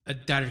A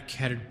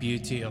dark-haired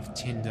beauty of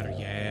tender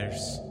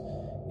years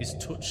is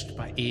touched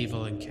by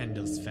evil and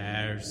kindles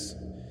fires.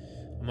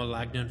 A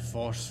malignant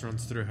force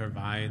runs through her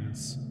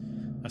veins,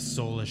 a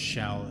soulless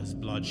shell as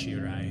blood she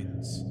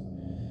rains.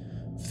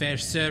 Fair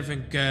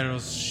servant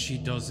girls she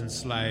does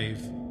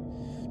enslave,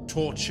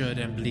 tortured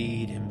and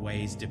bleed in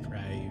ways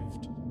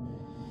depraved.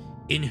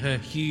 In her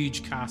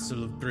huge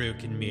castle of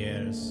broken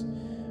mirrors,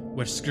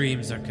 where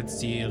screams are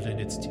concealed in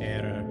its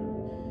terror,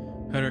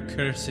 her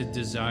accursed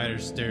desire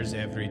stirs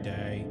every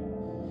day,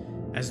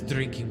 as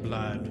drinking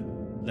blood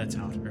lets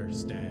out her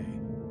stay.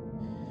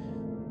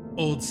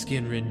 Old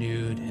skin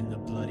renewed in the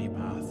bloody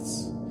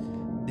baths,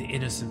 the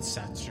innocent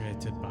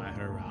saturated by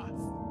her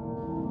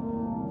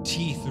wrath.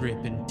 Teeth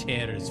rip and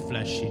tear as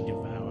flesh she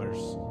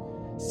devours,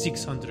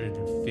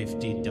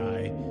 650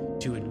 die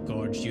to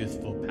engorge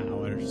youthful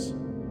powers.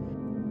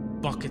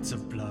 Buckets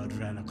of blood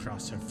ran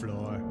across her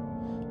floor,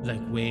 like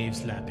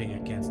waves lapping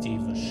against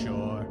evil's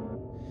shore.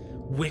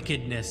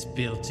 Wickedness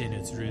built in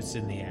its roots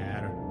in the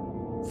air,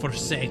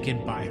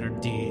 forsaken by her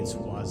deeds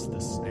was the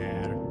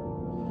snare.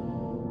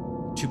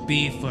 To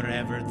be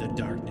forever the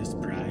darkness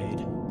bride,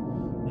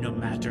 no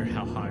matter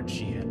how hard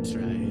she had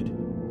tried.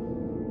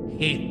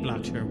 Hate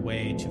blocked her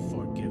way to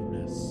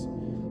forgiveness,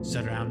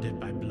 surrounded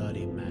by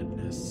bloody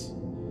madness.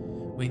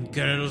 When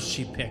girls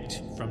she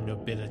picked from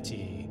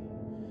nobility,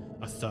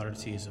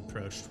 authorities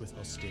approached with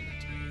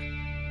hostility.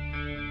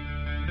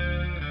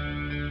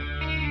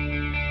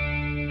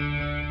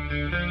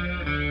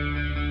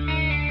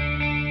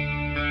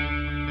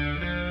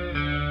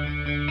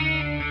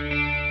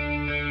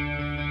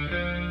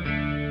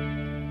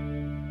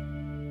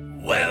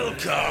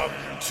 Welcome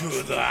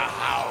to the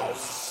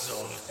House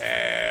of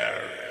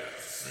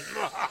Harris.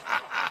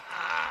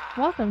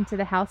 Welcome to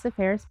the House of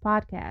Harris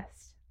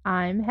podcast.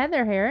 I'm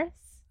Heather Harris.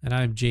 And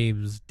I'm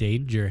James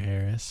Danger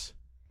Harris.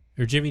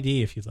 Or Jimmy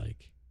D, if you'd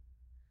like.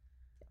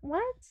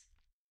 What?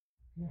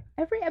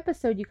 Every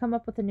episode you come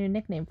up with a new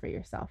nickname for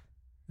yourself.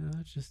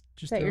 Just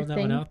Is that your throwing that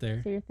thing? one out there.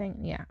 Is that your thing?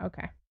 Yeah,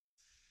 okay.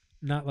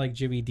 Not like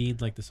Jimmy Dean,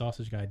 like the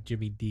sausage guy.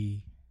 Jimmy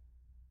D.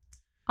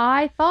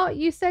 I thought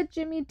you said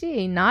Jimmy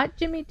D, not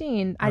Jimmy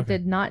Dean. I Okay.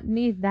 did not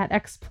need that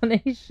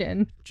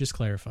explanation. Just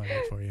clarifying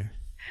it for you.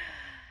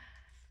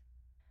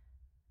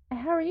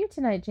 How are you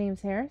tonight,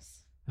 James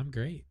Harris? I'm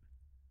great.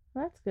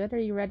 Well, that's good. Are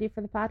you ready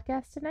for the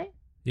podcast tonight?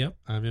 Yep,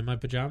 I'm in my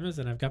pajamas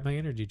and I've got my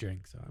energy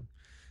drink, so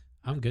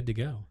I'm good to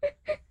go.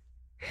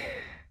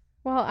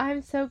 Well,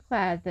 I'm so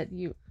glad that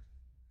you...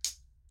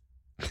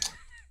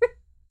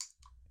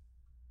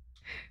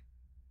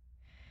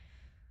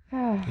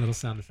 Little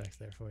sound effects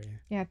there for you.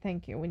 Yeah,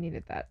 thank you. We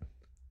needed that.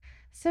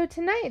 So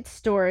tonight's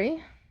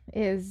story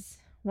is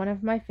one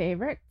of my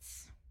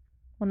favorites.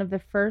 One of the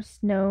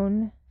first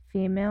known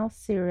female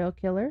serial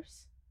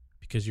killers.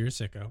 Because you're a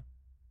sicko.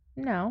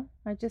 No,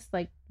 I just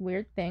like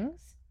weird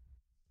things.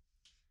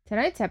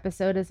 Tonight's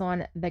episode is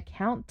on the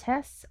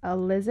Countess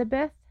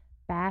Elizabeth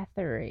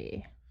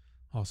Bathory,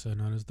 Also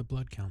known as the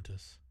Blood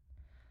Countess.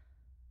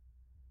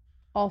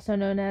 also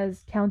known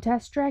as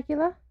Countess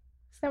Dracula.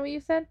 Is that what you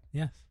said?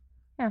 Yes.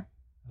 Yeah.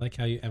 I like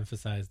how you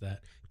emphasize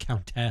that.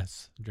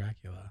 Countess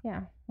Dracula.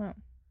 Yeah, well,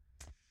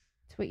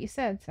 it's what you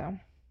said, so.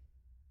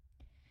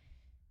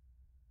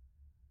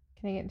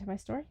 Can I get into my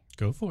story?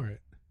 Go for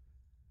it.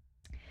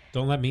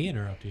 Don't let me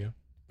interrupt you.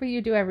 But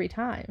you do every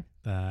time.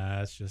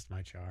 That's just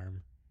my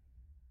charm.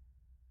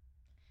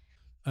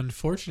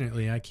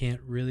 Unfortunately, I can't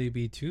really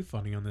be too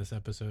funny on this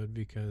episode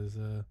because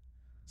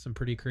some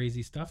pretty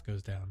crazy stuff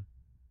goes down.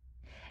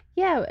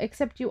 Yeah,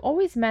 except you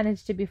always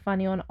manage to be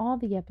funny on all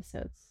the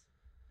episodes.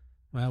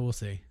 Well, we'll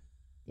see.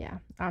 Yeah,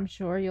 I'm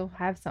sure you'll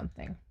have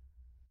something.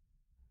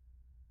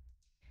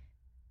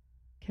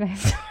 Can I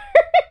start?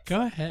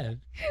 Go ahead.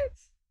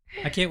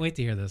 I can't wait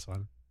to hear this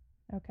one.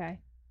 Okay.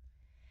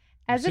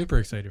 I'm super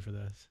excited for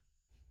this.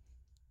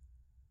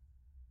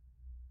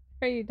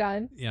 Are you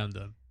done? Yeah, I'm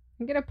done.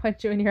 I'm going to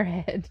punch you in your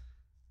head.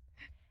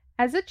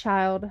 As a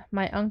child,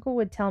 my uncle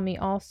would tell me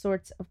all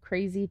sorts of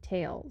crazy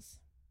tales.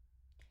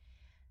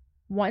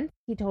 Once,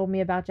 he told me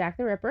about Jack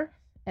the Ripper,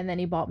 and then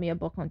he bought me a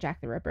book on Jack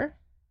the Ripper.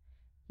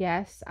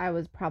 Yes, I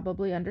was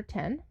probably under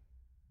 10.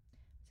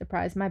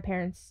 Surprised my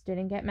parents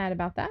didn't get mad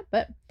about that,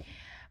 but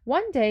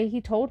one day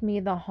he told me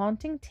the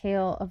haunting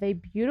tale of a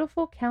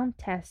beautiful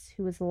countess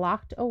who was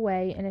locked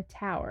away in a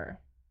tower.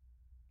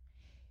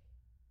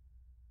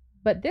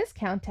 But this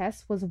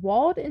countess was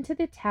walled into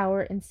the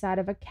tower inside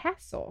of a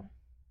castle.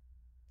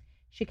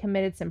 She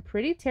committed some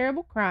pretty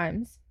terrible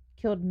crimes,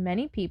 killed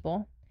many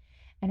people,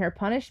 and her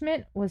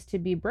punishment was to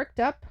be bricked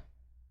up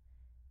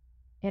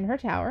in her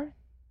tower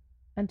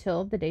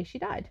until the day she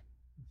died.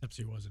 Except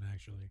she wasn't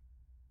actually.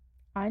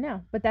 I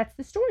know, but that's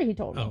the story he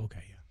told me. Oh,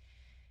 okay, yeah.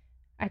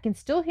 I can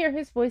still hear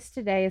his voice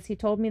today as he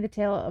told me the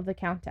tale of the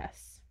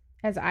countess.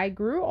 As I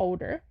grew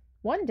older,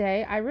 one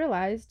day I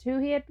realized who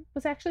he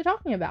was actually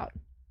talking about.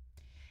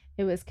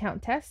 It was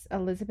Countess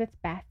Elizabeth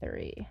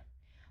Bathory,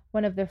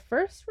 one of the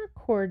first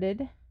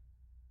recorded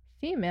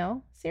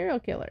female serial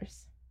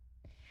killers.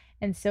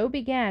 And so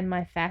began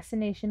my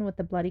fascination with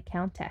the Bloody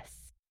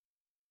Countess.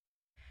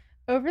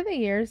 Over the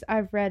years,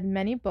 I've read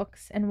many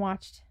books and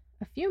watched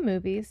a few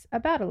movies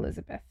about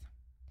Elizabeth.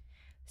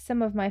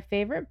 Some of my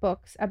favorite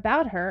books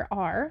about her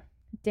are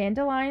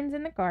Dandelions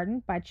in the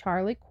Garden by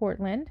Charlie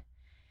Courtland,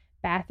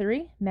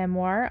 Bathory,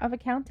 Memoir of a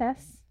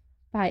Countess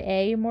by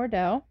A.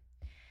 Mordeau,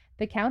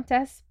 The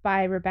Countess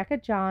by Rebecca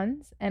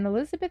Johns, and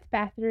Elizabeth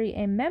Bathory,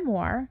 a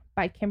Memoir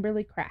by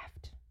Kimberly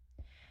Craft.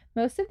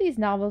 Most of these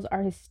novels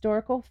are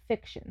historical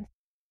fictions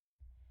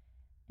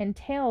and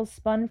tales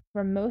spun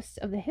from most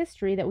of the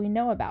history that we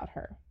know about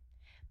her,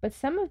 but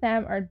some of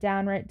them are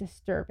downright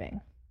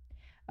disturbing.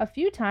 A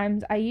few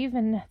times I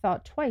even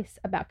thought twice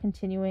about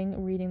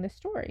continuing reading the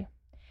story,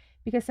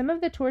 because some of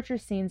the torture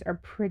scenes are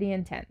pretty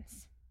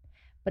intense.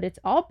 But it's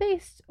all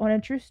based on a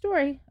true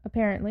story,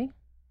 apparently,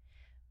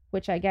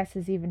 which I guess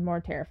is even more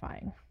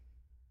terrifying.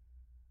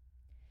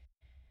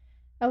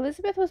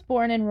 Elizabeth was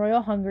born in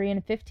Royal Hungary in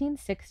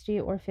 1560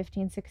 or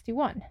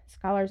 1561.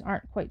 Scholars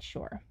aren't quite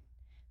sure.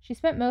 She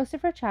spent most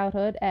of her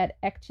childhood at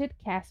Echid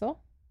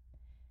Castle.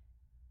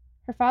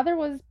 Her father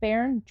was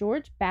Baron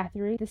George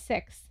Bathory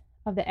VI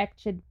of the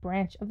Echid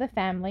branch of the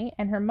family,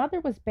 and her mother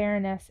was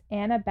Baroness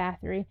Anna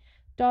Bathory,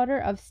 daughter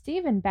of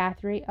Stephen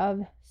Bathory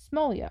of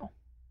Smolio.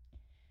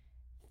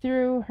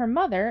 Through her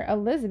mother,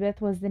 Elizabeth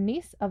was the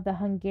niece of the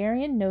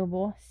Hungarian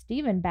noble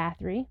Stephen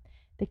Bathory,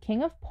 the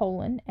King of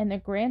Poland and the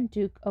Grand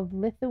Duke of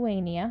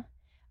Lithuania,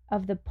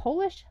 of the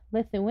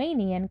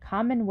Polish-Lithuanian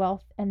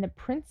Commonwealth, and the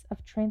Prince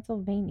of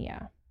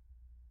Transylvania.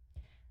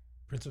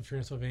 Prince of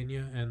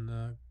Transylvania and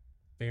the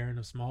Baron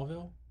of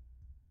Smallville?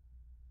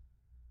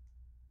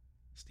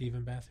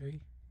 Stephen Bathory?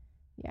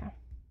 Yeah.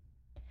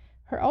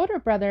 Her older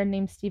brother,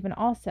 named Stephen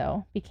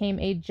also, became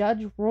a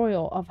Judge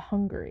Royal of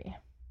Hungary.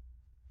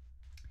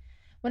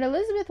 When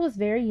Elizabeth was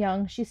very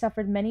young, she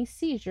suffered many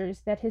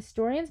seizures that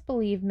historians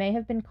believe may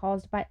have been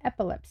caused by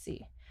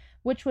epilepsy,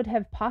 which would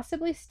have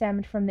possibly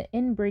stemmed from the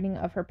inbreeding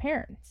of her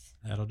parents.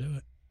 That'll do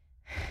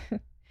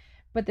it.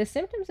 But the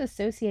symptoms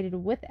associated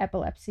with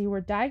epilepsy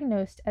were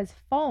diagnosed as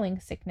falling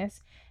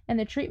sickness, and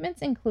the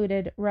treatments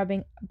included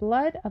rubbing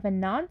blood of a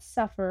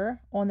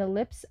non-sufferer on the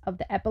lips of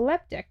the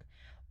epileptic,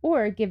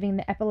 or giving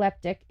the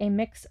epileptic a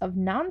mix of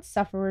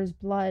non-sufferer's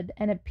blood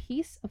and a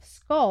piece of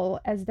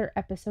skull as their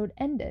episode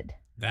ended.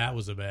 That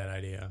was a bad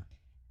idea.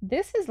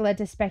 This has led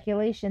to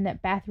speculation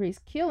that Bathory's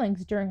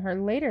killings during her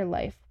later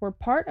life were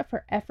part of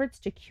her efforts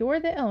to cure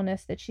the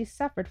illness that she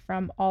suffered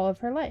from all of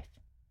her life.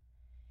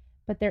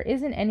 But there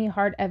isn't any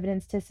hard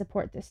evidence to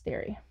support this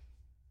theory.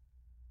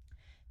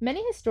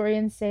 Many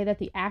historians say that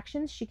the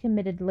actions she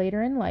committed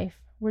later in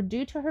life were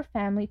due to her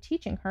family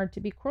teaching her to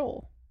be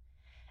cruel.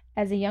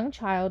 As a young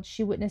child,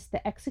 she witnessed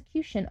the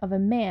execution of a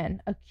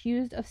man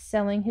accused of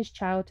selling his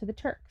child to the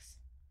Turks.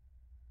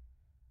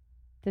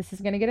 This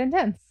is going to get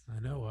intense. I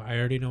know. I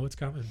already know what's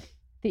coming.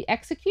 The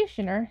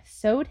executioner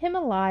sewed him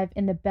alive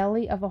in the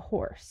belly of a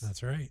horse.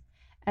 That's right.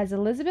 As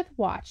Elizabeth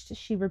watched,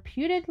 she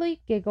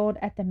reputedly giggled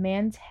at the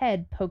man's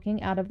head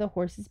poking out of the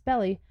horse's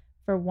belly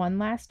for one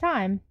last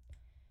time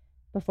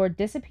before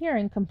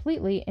disappearing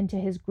completely into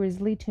his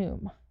grisly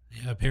tomb.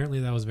 Yeah, apparently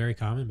that was very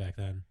common back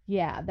then.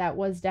 Yeah, that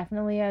was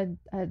definitely a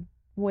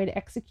way to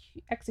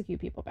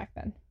execute people back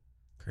then.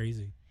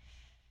 Crazy.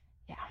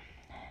 Yeah.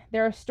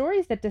 There are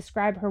stories that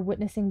describe her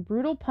witnessing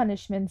brutal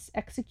punishments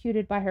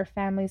executed by her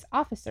family's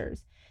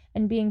officers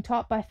and being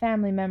taught by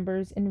family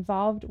members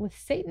involved with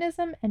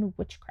Satanism and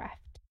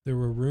witchcraft. There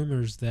were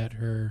rumors that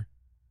her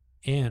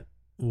aunt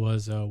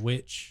was a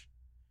witch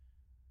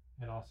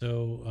and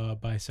also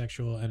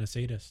bisexual and a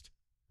sadist.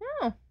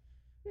 Oh.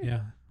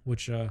 Yeah,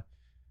 which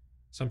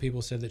some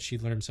people said that she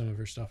learned some of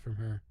her stuff from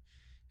her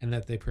and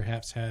that they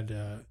perhaps had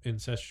an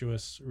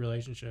incestuous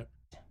relationship.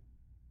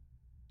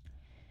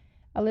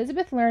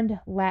 Elizabeth learned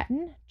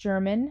Latin,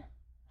 German,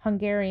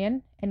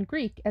 Hungarian, and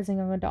Greek as a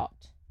young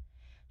adult.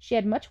 She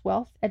had much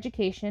wealth,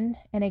 education,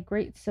 and a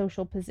great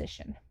social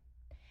position.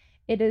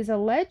 It is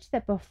alleged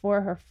that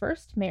before her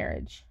first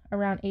marriage,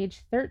 around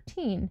age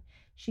 13,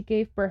 she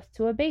gave birth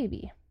to a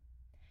baby.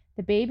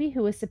 The baby,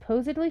 who was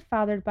supposedly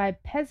fathered by a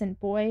peasant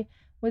boy,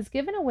 was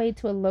given away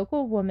to a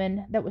local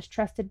woman that was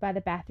trusted by the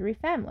Bathory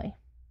family.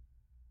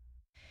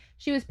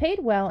 She was paid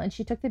well, and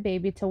she took the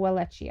baby to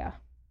Wallachia.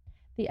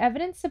 The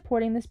evidence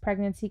supporting this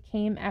pregnancy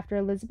came after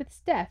Elizabeth's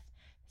death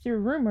through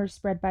rumors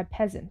spread by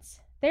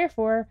peasants.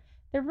 Therefore,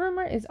 the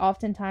rumor is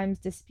oftentimes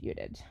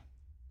disputed.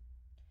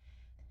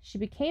 She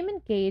became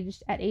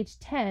engaged at age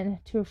 10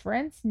 to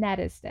Franz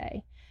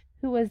Nadeste,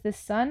 who was the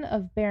son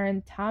of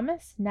Baron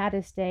Thomas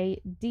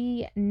Nadeste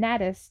de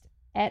Nadeste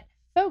et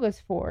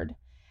Fogasford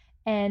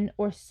and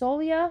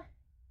Orsolia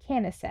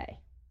Canisse.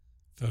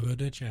 Fogo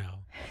de Chao.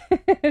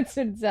 That's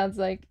what it sounds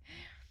like.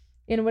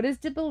 In what is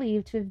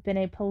believed to have been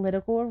a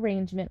political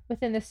arrangement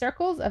within the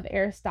circles of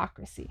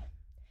aristocracy.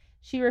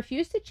 She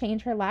refused to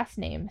change her last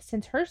name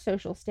since her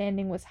social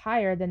standing was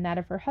higher than that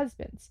of her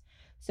husband's,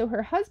 so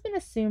her husband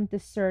assumed the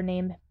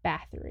surname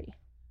Bathory.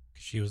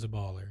 She was a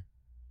baller.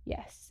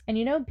 Yes, and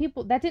you know,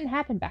 people, that didn't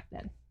happen back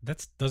then.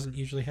 That doesn't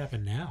usually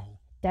happen now.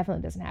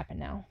 Definitely doesn't happen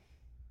now.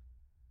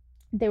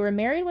 They were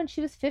married when she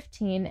was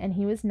 15 and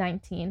he was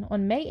 19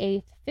 on May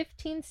 8th,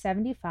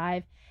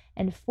 1575,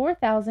 and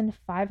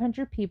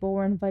 4,500 people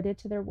were invited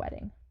to their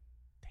wedding.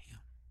 Damn.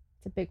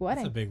 It's a big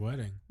wedding. That's a big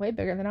wedding. Way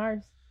bigger than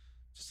ours.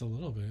 Just a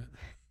little bit.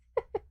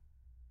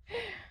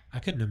 I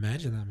couldn't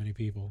imagine that many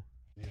people.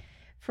 Yeah.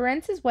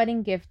 Ferentz's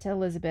wedding gift to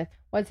Elizabeth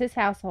was his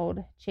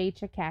household,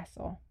 Chaicha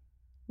Castle,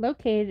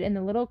 located in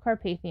the Little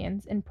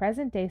Carpathians in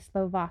present-day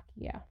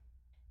Slovakia.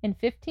 In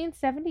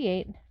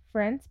 1578,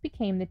 Ferenc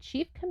became the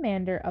chief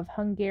commander of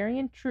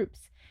Hungarian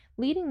troops,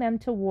 leading them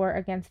to war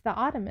against the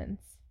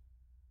Ottomans.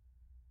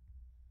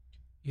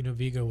 You know,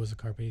 Vigo was a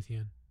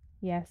Carpathian.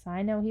 Yes,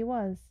 I know he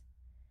was.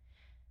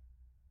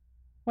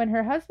 When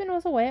her husband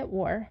was away at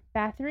war,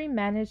 Bathory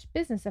managed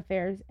business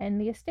affairs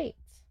and the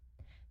estates.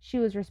 She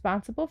was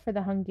responsible for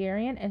the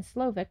Hungarian and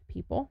Slovak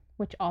people,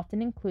 which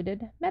often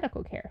included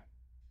medical care.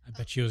 I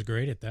bet she was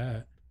great at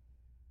that.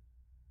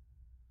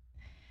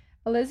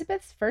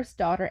 Elizabeth's first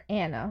daughter,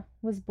 Anna,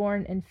 was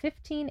born in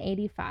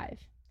 1585.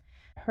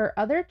 Her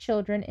other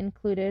children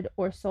included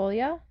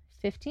Orsolia,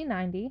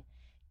 1590,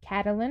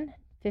 Catalin,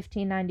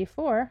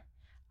 1594,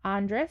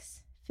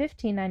 Andres,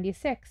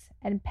 1596,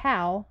 and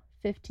Pal,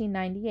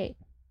 1598.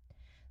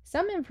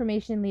 Some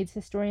information leads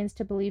historians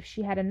to believe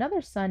she had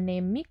another son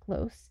named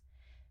Miklos,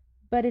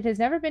 but it has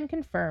never been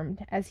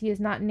confirmed, as he is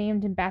not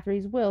named in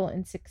Bathory's will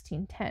in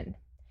 1610.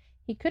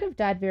 He could have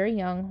died very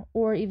young,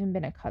 or even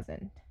been a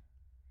cousin.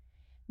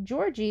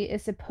 Georgie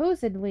is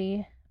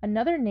supposedly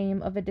another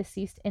name of a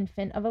deceased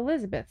infant of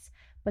Elizabeth's,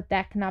 but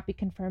that cannot be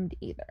confirmed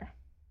either.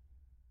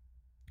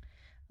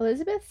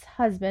 Elizabeth's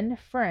husband,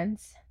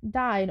 Ferenc,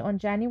 died on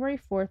January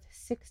 4th,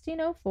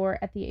 1604,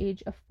 at the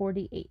age of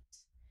 48.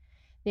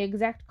 The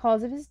exact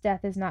cause of his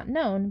death is not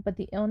known, but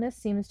the illness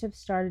seems to have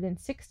started in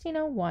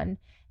 1601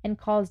 and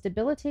caused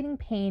debilitating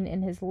pain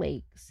in his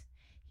legs.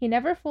 He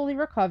never fully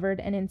recovered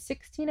and in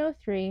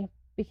 1603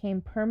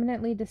 became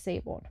permanently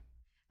disabled.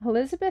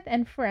 Elizabeth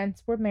and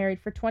Ferenc were married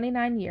for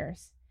 29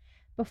 years.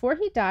 Before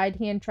he died,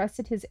 he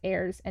entrusted his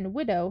heirs and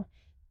widow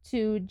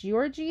to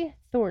Georgi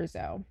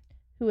Thorzo,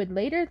 who would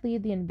later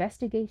lead the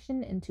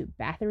investigation into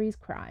Bathory's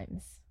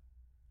crimes.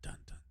 Dun,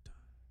 dun, dun.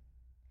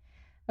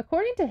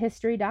 According to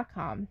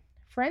History.com,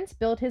 Ferenc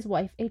built his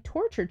wife a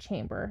torture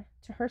chamber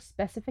to her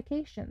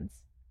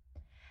specifications.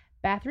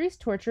 Bathory's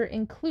torture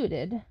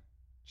included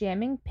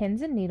jamming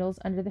pins and needles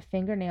under the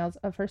fingernails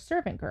of her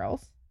servant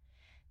girls,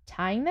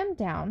 tying them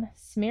down,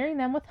 smearing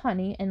them with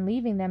honey, and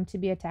leaving them to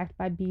be attacked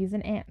by bees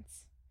and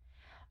ants.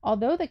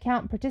 Although the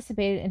Count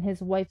participated in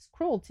his wife's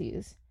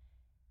cruelties,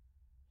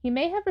 he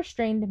may have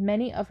restrained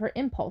many of her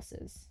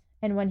impulses,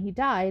 and when he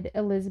died,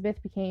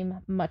 Elizabeth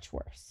became much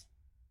worse.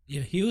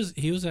 Yeah, he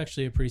was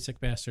actually a pretty sick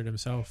bastard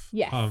himself.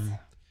 Yes.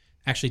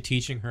 Actually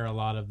teaching her a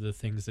lot of the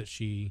things that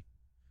she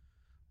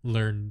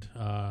learned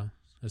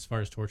as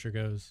far as torture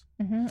goes.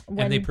 Mm-hmm.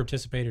 And they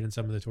participated in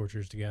some of the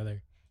tortures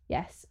together.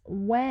 Yes.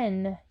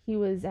 When he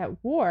was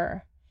at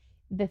war,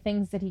 the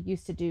things that he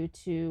used to do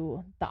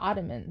to the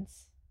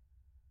Ottomans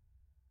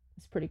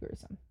was pretty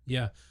gruesome.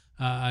 Yeah.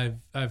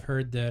 I've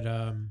heard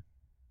that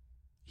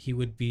he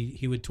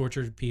would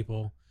torture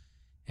people,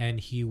 and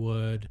he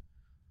would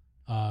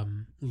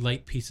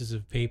light pieces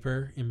of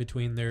paper in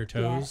between their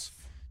toes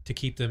to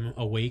keep them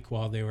awake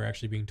while they were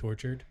actually being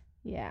tortured.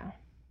 Yeah.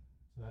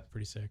 So that's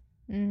pretty sick.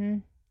 Mm-hmm.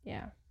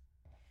 Yeah.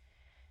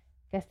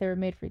 Guess they were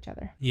made for each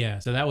other. Yeah,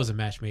 so that was a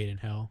match made in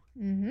hell.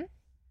 Mm-hmm.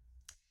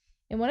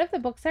 In one of the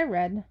books I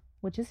read,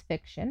 which is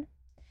fiction,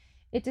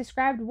 it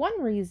described one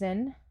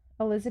reason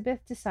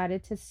Elizabeth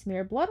decided to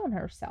smear blood on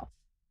herself.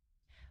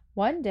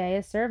 One day,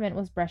 a servant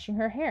was brushing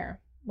her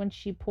hair. When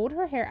she pulled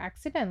her hair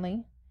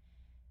accidentally,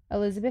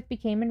 Elizabeth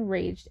became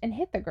enraged and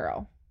hit the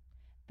girl.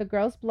 The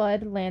girl's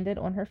blood landed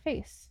on her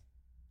face.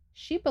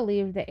 She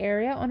believed the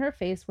area on her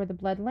face where the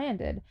blood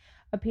landed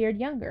appeared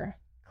younger,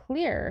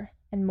 clearer,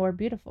 and more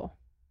beautiful.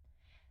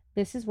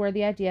 This is where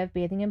the idea of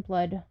bathing in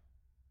blood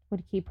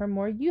would keep her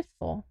more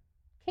youthful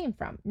came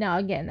from. Now,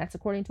 again, that's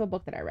according to a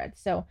book that I read,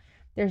 so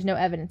there's no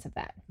evidence of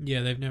that.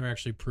 Yeah, they've never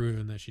actually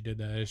proven that she did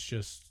that. It's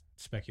just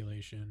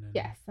speculation.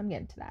 Yes, I'm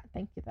getting to that.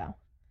 Thank you, though.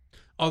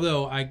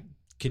 Although I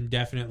can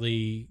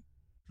definitely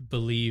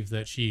believe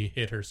that she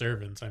hit her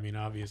servants. I mean,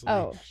 obviously.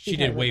 Oh, she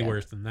did way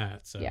worse than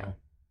that. So. Yeah.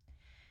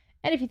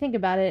 And if you think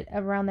about it,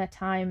 around that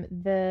time,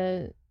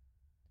 the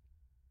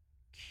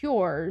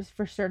cures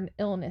for certain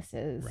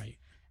illnesses, right,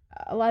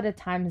 a lot of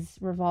times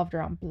revolved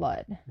around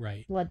blood.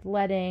 Right.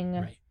 Bloodletting.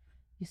 Right.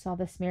 You saw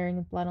the smearing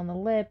of blood on the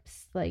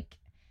lips. Like,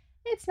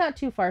 it's not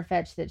too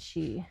far-fetched that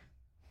she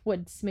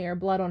would smear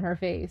blood on her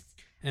face.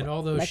 And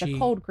although like a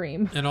cold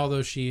cream. And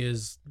although she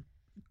is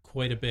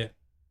quite a bit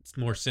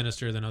more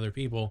sinister than other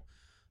people,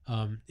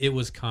 it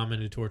was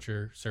common to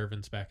torture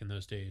servants back in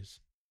those days.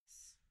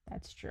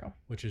 That's true.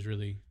 Which is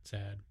really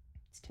sad.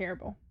 It's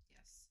terrible.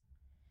 Yes.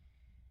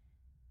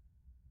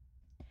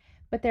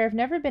 But there have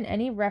never been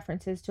any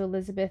references to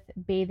Elizabeth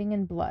bathing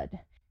in blood.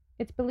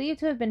 It's believed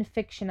to have been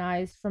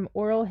fictionized from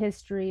oral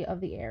history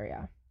of the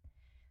area.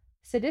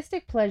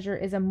 Sadistic pleasure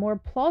is a more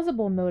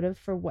plausible motive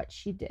for what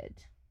she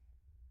did.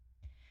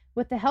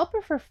 With the help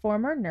of her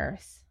former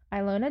nurse,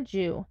 Ilona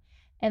Jew,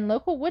 and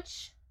local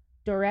witch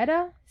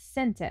Doretta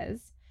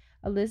Sentes,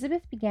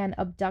 Elizabeth began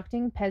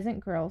abducting peasant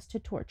girls to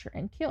torture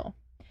and kill.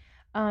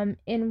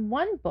 In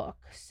one book,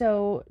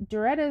 so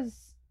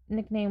Doretta's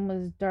nickname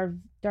was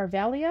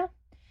Darvalia.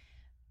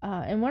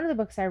 In one of the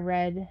books I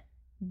read,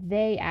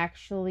 they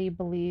actually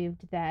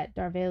believed that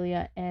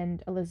Darvalia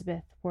and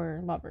Elizabeth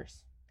were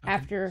lovers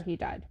after he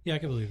died. Yeah, I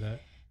can believe that.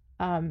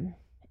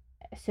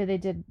 So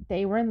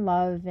they were in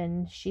love,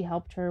 and she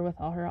helped her with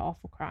all her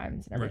awful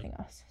crimes and everything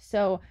else.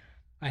 So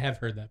I have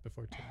heard that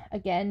before too.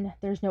 Again,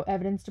 there's no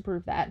evidence to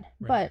prove that,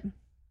 but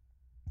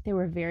they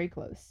were very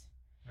close.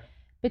 Right.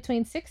 Between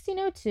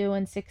 1602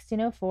 and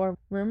 1604,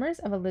 rumors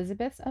of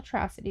Elizabeth's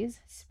atrocities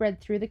spread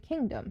through the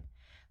kingdom.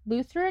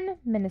 Lutheran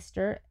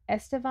minister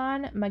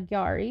Estevan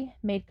Magyari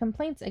made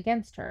complaints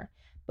against her,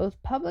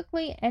 both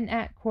publicly and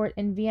at court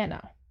in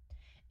Vienna.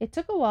 It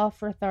took a while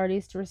for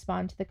authorities to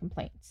respond to the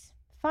complaints.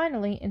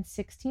 Finally, in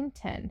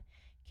 1610,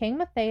 King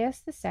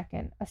Matthias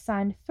II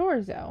assigned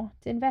Thurzo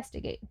to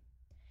investigate.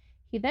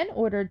 He then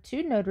ordered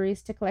 2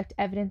 notaries to collect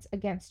evidence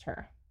against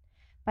her.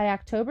 By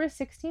October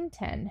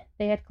 1610,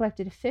 they had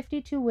collected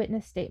 52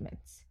 witness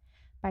statements.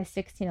 By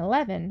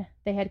 1611,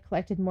 they had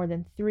collected more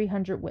than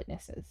 300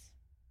 witnesses.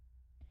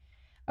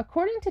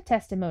 According to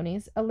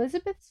testimonies,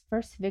 Elizabeth's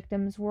first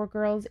victims were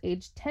girls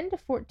aged 10 to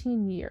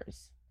 14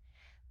 years.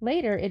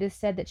 Later, it is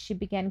said that she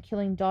began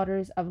killing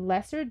daughters of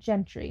lesser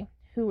gentry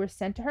who were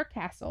sent to her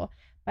castle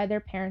by their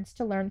parents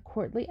to learn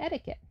courtly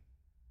etiquette.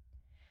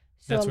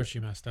 That's where she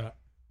messed up.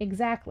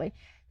 Exactly.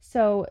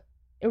 So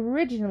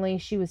originally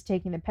she was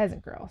taking the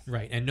peasant girls.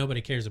 Right, and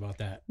nobody cares about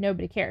that.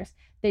 Nobody cares.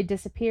 They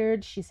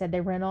disappeared. She said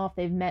they ran off.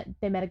 They met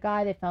a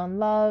guy. They fell in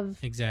love.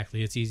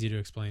 Exactly. It's easy to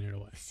explain it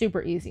away.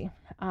 Super easy.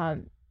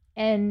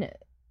 And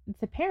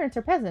the parents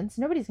are peasants.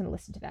 Nobody's going to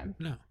listen to them.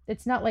 No.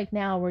 It's not like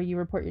now where you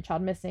report your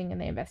child missing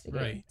and they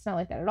investigate. Right. It's not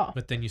like that at all.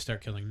 But then you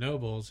start killing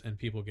nobles and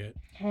people get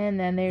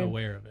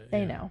aware of it.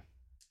 They know.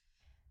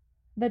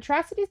 The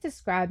atrocities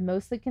described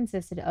mostly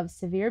consisted of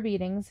severe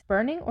beatings,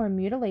 burning or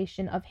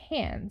mutilation of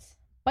hands,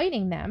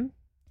 biting them,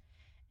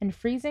 and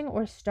freezing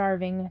or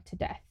starving to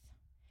death.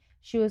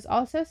 She was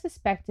also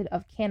suspected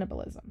of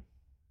cannibalism.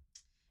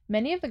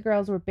 Many of the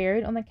girls were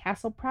buried on the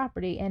castle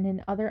property and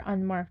in other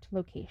unmarked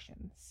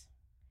locations.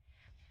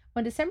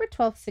 On December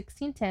 12,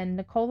 1610,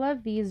 Nicola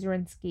V.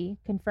 Zrinski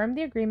confirmed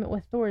the agreement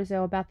with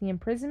Thurzo about the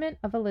imprisonment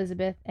of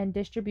Elizabeth and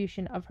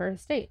distribution of her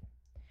estate.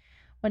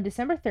 On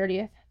December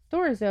 30th,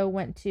 Thurzo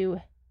went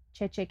to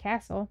Cheche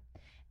Castle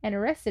and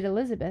arrested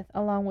Elizabeth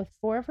along with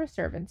 4 of her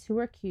servants who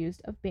were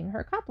accused of being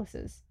her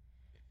accomplices.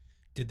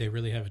 Did they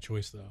really have a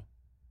choice, though?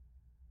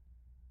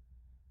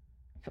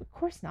 Of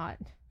course not.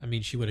 I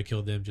mean, she would have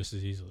killed them just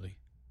as easily.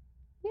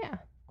 Yeah,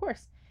 of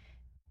course.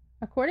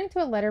 According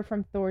to a letter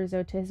from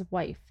Thurzo to his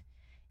wife,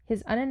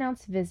 his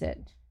unannounced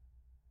visit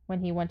when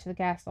he went to the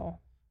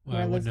castle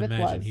where Elizabeth wouldn't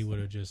imagine was, he would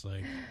have just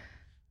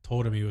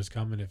told him he was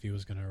coming if he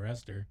was going to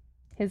arrest her.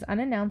 His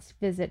unannounced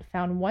visit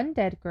found 1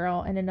 dead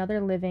girl and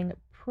another living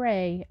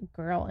prey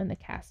girl in the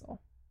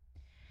castle.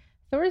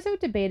 Thurzo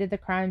debated the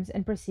crimes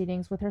and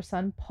proceedings with her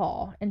son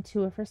Paul and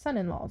 2 of her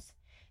son-in-laws.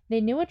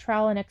 They knew a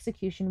trial and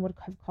execution would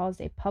have caused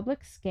a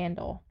public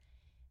scandal.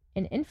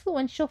 An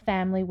influential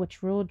family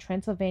which ruled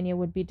Transylvania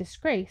would be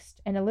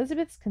disgraced, and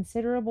Elizabeth's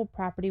considerable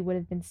property would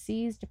have been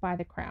seized by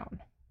the crown.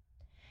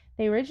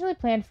 They originally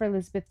planned for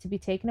Elizabeth to be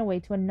taken away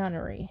to a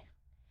nunnery,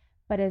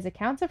 but as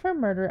accounts of her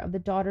murder of the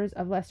daughters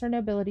of lesser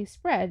nobility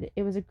spread,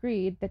 it was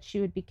agreed that she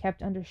would be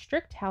kept under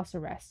strict house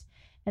arrest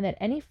and that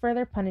any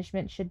further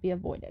punishment should be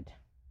avoided.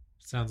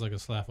 Sounds like a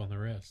slap on the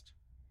wrist.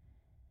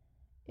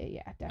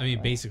 Yeah, definitely. I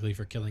mean, basically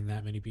for killing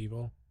that many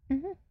people.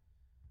 Mm-hmm.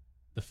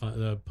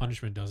 The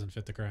punishment doesn't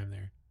fit the crime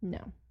there.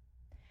 No.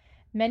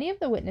 Many of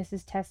the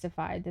witnesses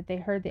testified that they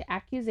heard the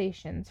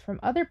accusations from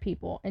other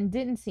people and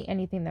didn't see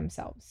anything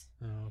themselves.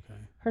 Oh, okay.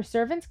 Her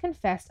servants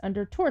confessed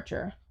under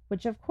torture,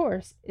 which of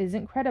course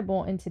isn't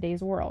credible in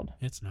today's world.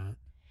 It's not.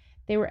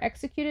 They were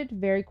executed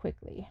very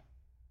quickly.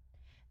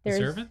 The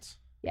servants?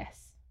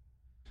 Yes.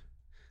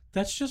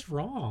 That's just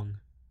wrong.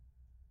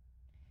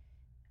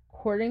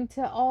 According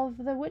to all of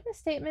the witness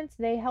statements,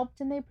 they helped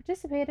and they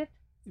participated.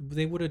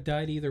 They would have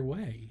died either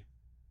way.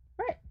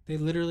 Right. They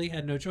literally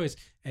had no choice,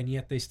 and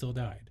yet they still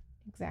died.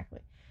 Exactly.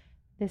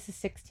 This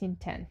is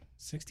 1610.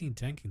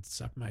 1610 can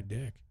suck my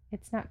dick.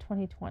 It's not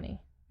 2020.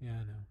 Yeah,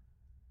 I know.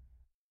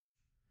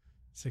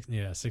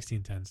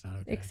 1610's not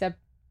okay. Except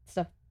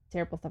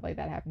terrible stuff like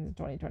that happens in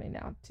 2020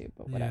 now too,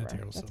 but whatever.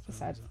 That's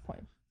besides the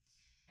point.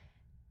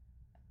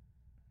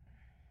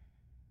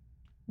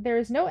 There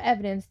is no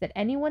evidence that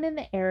anyone in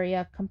the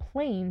area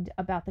complained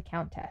about the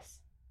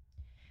Countess.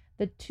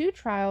 The 2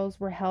 trials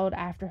were held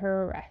after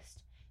her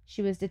arrest.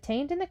 She was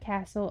detained in the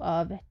castle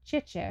of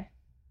Cheche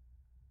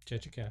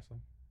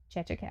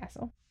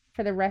Castle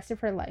for the rest of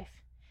her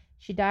life.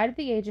 She died at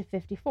the age of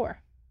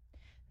 54.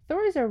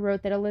 Thurzo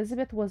wrote that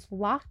Elizabeth was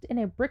locked in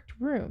a bricked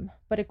room,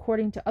 but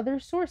according to other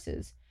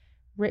sources,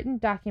 written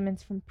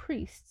documents from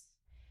priests,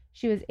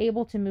 she was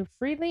able to move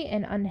freely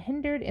and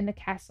unhindered in the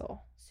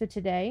castle. So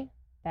today,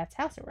 that's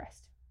house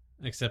arrest.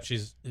 Except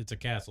it's a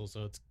castle,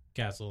 so it's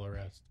castle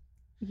arrest.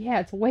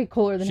 Yeah, it's way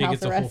cooler than She house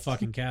gets a arrest. whole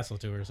fucking castle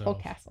to herself. Whole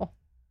castle.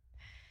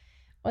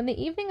 On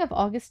the evening of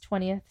August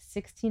 20th,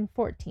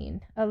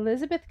 1614,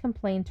 Elizabeth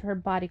complained to her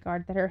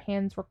bodyguard that her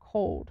hands were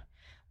cold,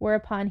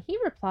 whereupon he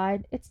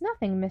replied, "It's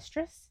nothing,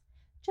 mistress.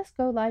 Just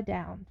go lie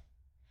down."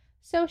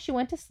 So she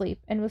went to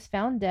sleep and was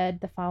found dead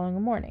the following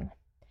morning.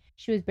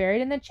 She was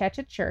buried in the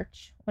Checha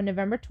Church on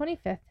November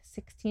 25th,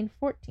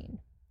 1614.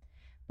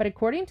 But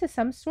according to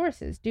some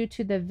sources, due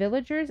to the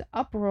villagers'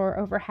 uproar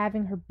over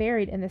having her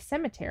buried in the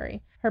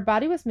cemetery, her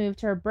body was moved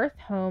to her birth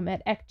home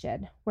at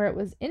Ekjed, where it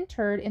was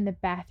interred in the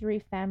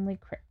Bathory family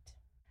crypt.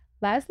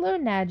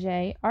 Laszlo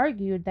Nagy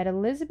argued that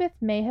Elizabeth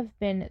may have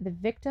been the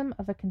victim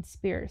of a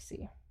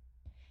conspiracy.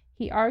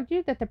 He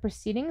argued that the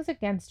proceedings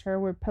against her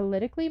were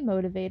politically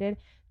motivated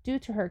due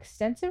to her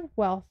extensive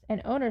wealth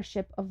and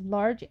ownership of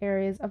large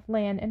areas of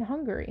land in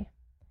Hungary,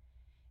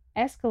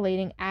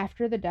 escalating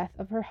after the death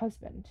of her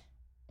husband.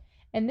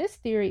 And this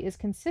theory is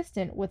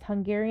consistent with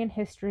Hungarian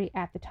history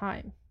at the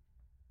time.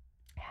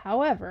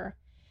 However,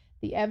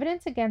 the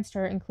evidence against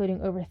her, including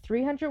over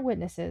 300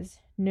 witnesses,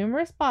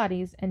 numerous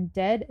bodies, and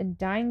dead and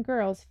dying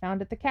girls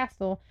found at the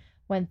castle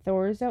when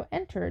Thorzo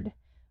entered,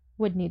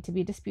 would need to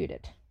be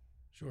disputed.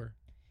 Sure.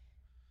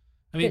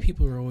 I mean,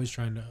 people were always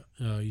trying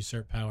to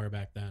usurp power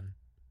back then.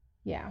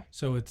 Yeah.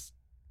 So it's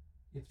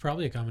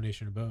probably a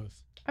combination of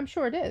both. I'm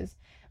sure it is.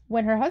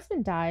 When her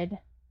husband died,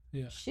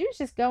 yeah, she was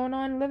just going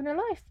on living her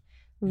life.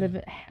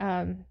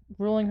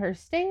 Ruling her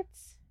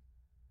states,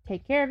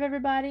 take care of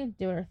everybody,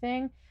 doing her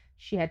thing.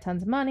 She had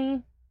tons of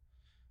money.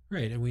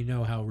 Right, and we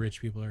know how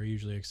rich people are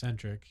usually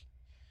eccentric.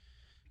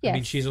 Yes. I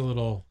mean, she's a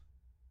little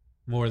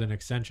more than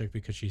eccentric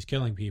because she's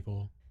killing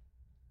people.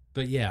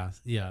 But yeah,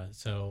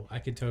 so I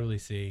could totally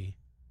see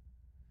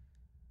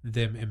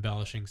them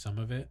embellishing some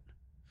of it.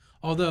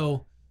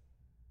 Although,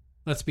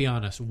 let's be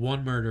honest,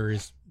 one murder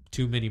is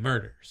too many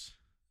murders.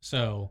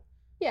 So,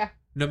 yeah,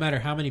 no matter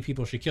how many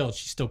people she killed,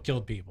 she still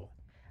killed people.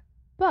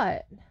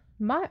 But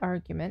my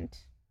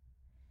argument,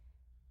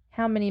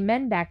 how many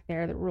men back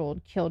there that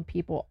ruled killed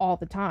people all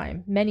the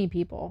time, many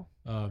people,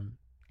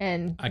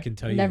 and I can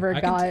tell you, never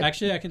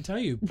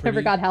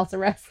got house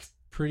arrest.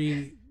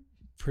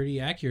 Pretty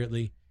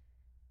accurately,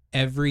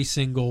 every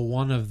single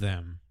one of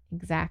them.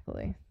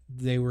 Exactly.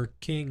 They were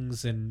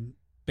kings and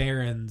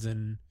barons,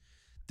 and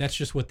that's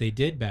just what they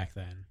did back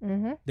then.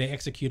 Mm-hmm. They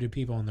executed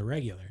people on the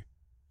regular.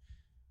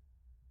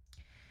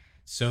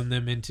 Sewn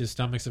them into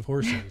stomachs of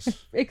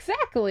horses.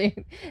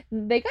 Exactly.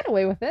 They got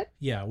away with it.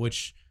 Yeah,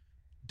 which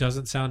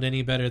doesn't sound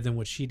any better than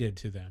what she did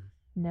to them.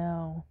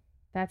 No,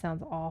 that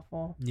sounds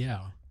awful.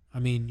 Yeah. I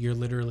mean, you're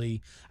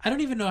literally... I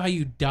don't even know how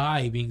you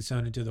die being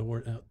sewn into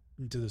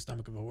the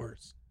stomach of a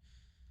horse.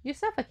 You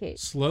suffocate.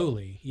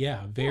 Slowly.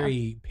 Yeah,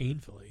 very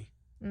painfully.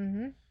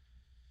 Mm-hmm.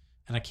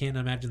 And I can't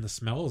imagine the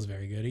smell is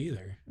very good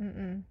either.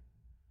 Mm-mm.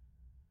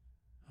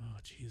 Oh,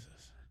 Jesus.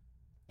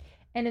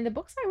 And in the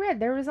books I read,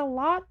 there was a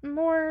lot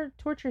more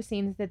torture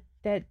scenes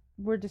that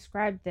were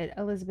described that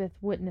Elizabeth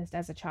witnessed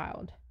as a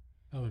child.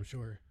 Oh, I'm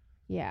sure.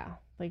 Yeah,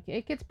 like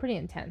it gets pretty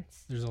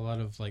intense. There's a lot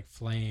of like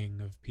flaying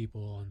of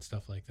people and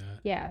stuff like that.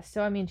 Yeah,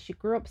 so I mean, she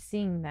grew up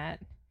seeing that.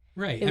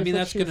 Right. I mean,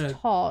 that's going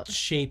to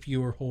shape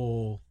your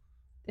whole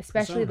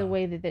especially persona. The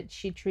way that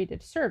she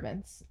treated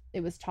servants.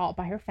 It was taught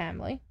by her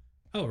family.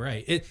 Oh,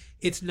 right.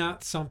 It's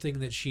not something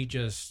that she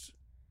just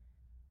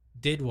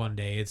did one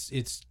day.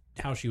 It's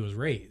how she was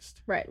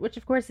raised. Right, which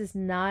of course is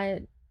not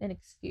an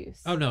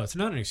excuse. Oh, no, it's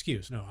not an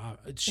excuse. No,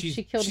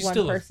 she killed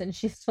one person.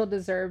 She still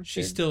deserved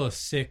She's still a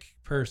sick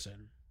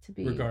person to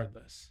be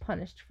regardless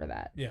punished for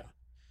that. Yeah.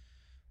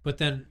 But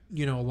then,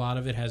 a lot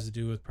of it has to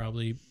do with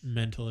probably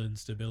mental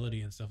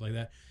instability and stuff like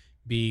that,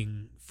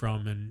 being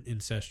from an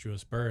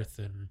incestuous birth,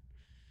 and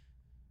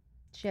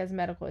she has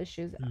medical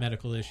issues,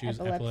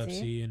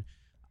 epilepsy, and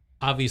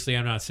obviously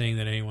I'm not saying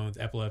that anyone with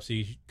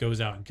epilepsy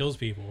goes out and kills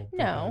people.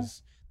 No.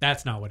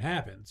 That's not what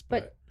happens.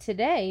 But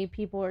today,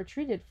 people are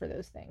treated for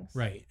those things.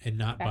 Right, and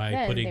not Back by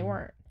then, putting they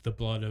weren't. the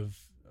blood of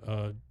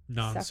a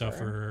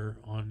non-sufferer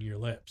on your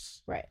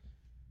lips. Right.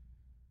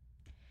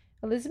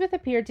 Elizabeth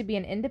appeared to be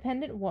an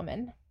independent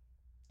woman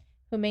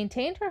who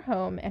maintained her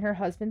home and her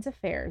husband's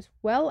affairs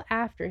well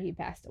after he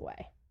passed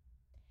away.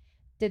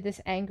 Did this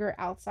anger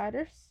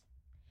outsiders?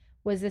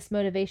 Was this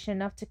motivation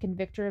enough to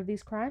convict her of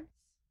these crimes?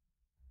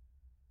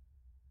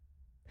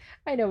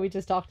 I know we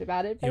just talked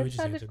about it, but it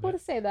sounded cool to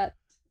say that.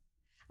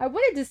 I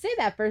wanted to say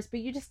that first, but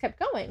you just kept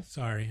going.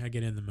 Sorry, I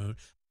get in the mood.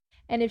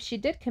 And if she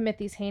did commit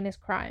these heinous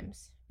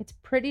crimes, it's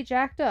pretty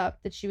jacked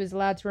up that she was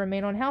allowed to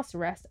remain on house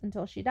arrest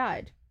until she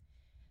died.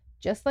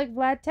 Just like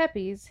Vlad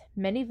Tepes,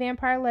 many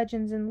vampire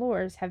legends and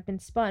lores have been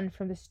spun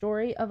from the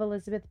story of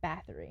Elizabeth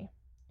Bathory.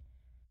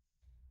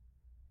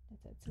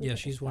 Yeah,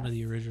 she's one of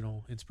the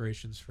original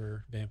inspirations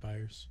for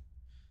vampires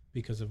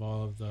because of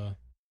all of the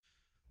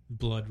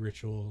blood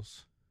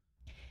rituals.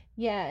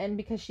 Yeah, and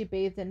because she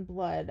bathed in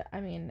blood,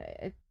 I mean,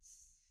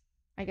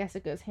 I guess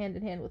it goes hand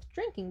in hand with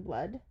drinking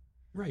blood.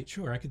 Right,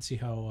 sure. I could see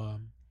how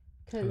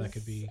that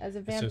could be as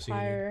a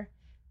vampire,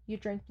 you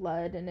drink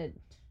blood, and I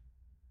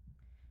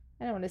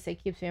don't want to say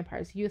keeps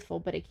vampires youthful,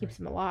 but it keeps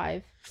them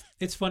alive.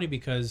 It's funny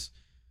because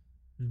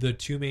the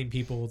two main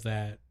people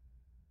that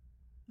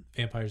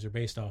vampires are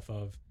based off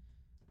of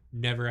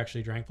never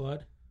actually drank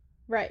blood.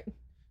 Right.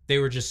 They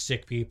were just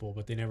sick people,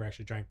 but they never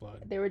actually drank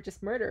blood. They were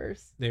just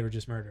murderers.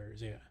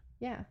 Yeah.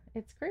 Yeah,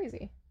 it's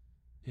crazy.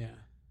 Yeah.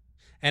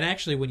 And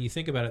actually, when you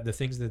think about it, the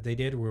things that they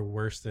did were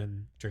worse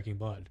than drinking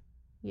blood.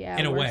 Yeah,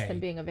 in a worse way. than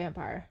being a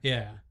vampire.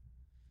 Yeah.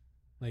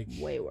 Like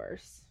Way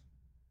worse.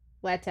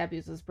 Lat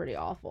abuse was pretty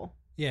awful.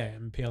 Yeah,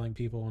 impaling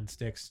people on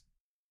sticks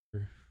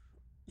for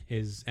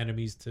his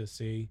enemies to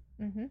see.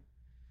 Mm-hmm.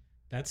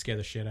 That scared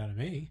the shit out of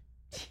me.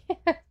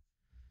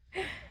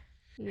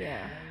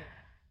 Yeah.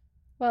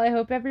 Well, I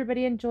hope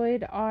everybody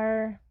enjoyed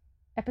our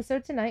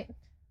episode tonight.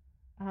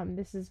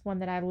 This is one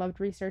that I loved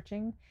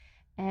researching,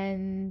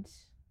 and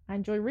I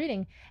enjoy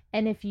reading.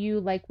 And if you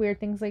like weird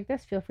things like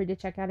this, feel free to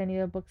check out any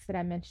of the books that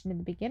I mentioned in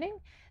the beginning.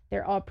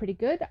 They're all pretty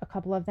good. A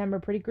couple of them are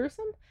pretty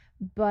gruesome,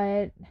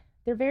 but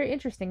they're very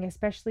interesting,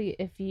 especially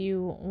if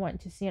you want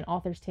to see an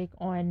author's take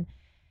on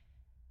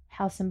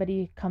how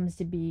somebody comes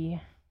to be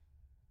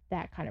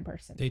that kind of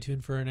person. Stay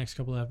tuned for our next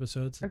couple of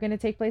episodes. They're going to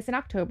take place in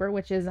October,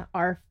 which is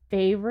our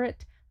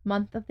favorite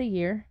month of the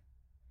year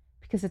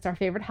because it's our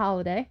favorite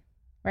holiday,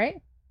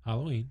 right?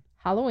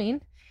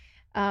 Halloween.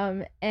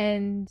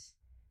 And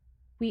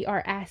we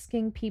are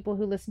asking people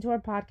who listen to our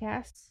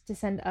podcasts to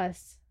send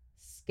us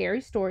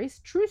scary stories,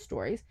 true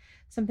stories,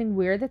 something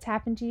weird that's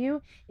happened to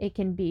you. It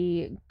can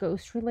be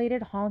ghost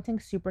related, haunting,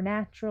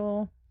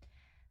 supernatural,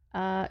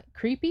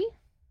 creepy,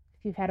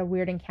 if you've had a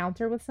weird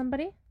encounter with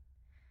somebody.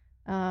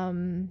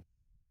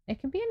 It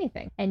can be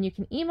anything. And you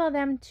can email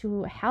them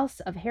to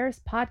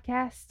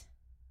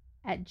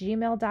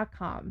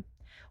houseofharrispodcast@gmail.com.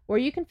 Or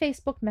you can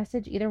Facebook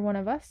message either one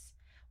of us.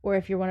 Or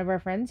if you're one of our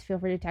friends, feel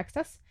free to text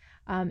us.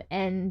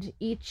 And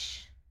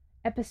each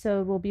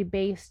episode will be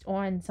based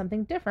on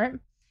something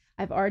different.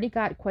 I've already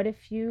got quite a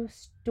few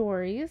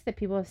stories that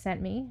people have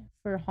sent me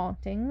for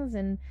hauntings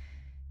and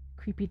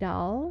creepy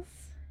dolls.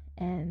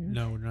 And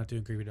No, we're not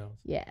doing creepy dolls.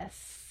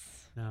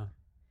 yes. No.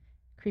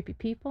 Creepy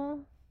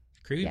people.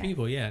 Creepy Yes.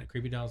 people, yeah.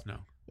 Creepy dolls, no.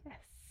 Yes.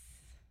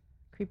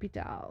 Creepy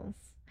dolls.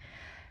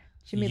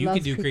 Jimmy You loves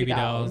can do creepy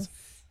dolls,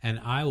 and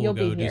I will You'll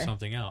be go do here.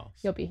 something else.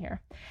 You'll be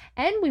here.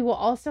 And we will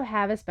also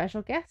have a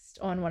special guest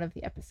on one of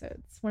the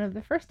episodes, one of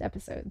the first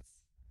episodes.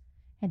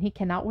 And he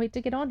cannot wait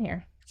to get on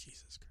here.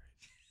 Jesus Christ.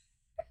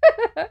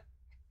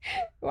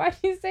 Why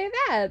do you say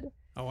that?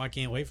 Oh, I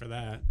can't wait for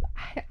that.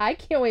 I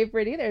can't wait for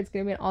it either. It's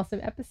going to be an awesome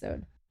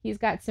episode. He's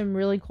got some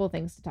really cool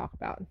things to talk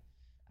about.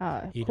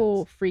 He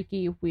Cool, does.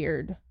 freaky,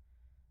 weird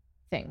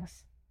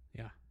things.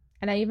 Yeah.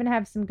 And I even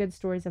have some good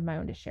stories of my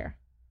own to share.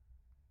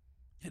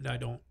 And I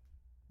don't.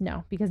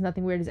 No, because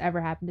nothing weird has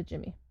ever happened to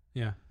Jimmy.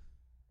 Yeah.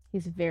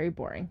 He's very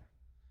boring.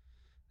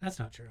 That's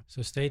not true.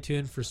 So stay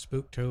tuned for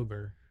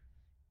Spooktober.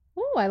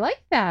 Oh, I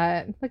like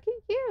that. Look at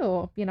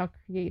you being all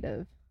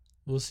creative.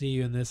 We'll see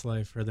you in this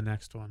life for the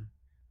next one.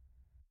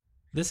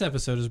 This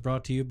episode is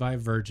brought to you by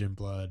Virgin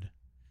Blood.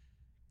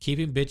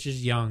 Keeping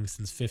bitches young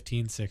since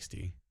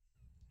 1560.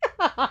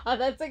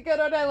 That's a good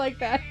one. I like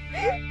that.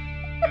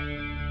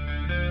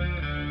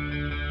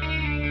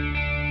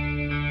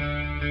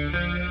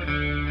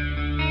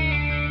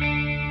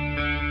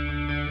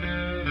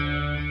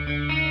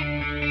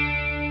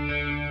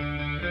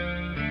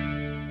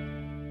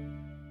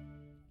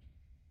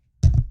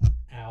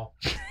 Ow.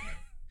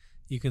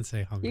 You can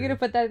say hungry. You're going to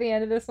put that at the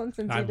end of this one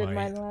since I you did might.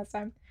 mine the last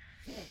time.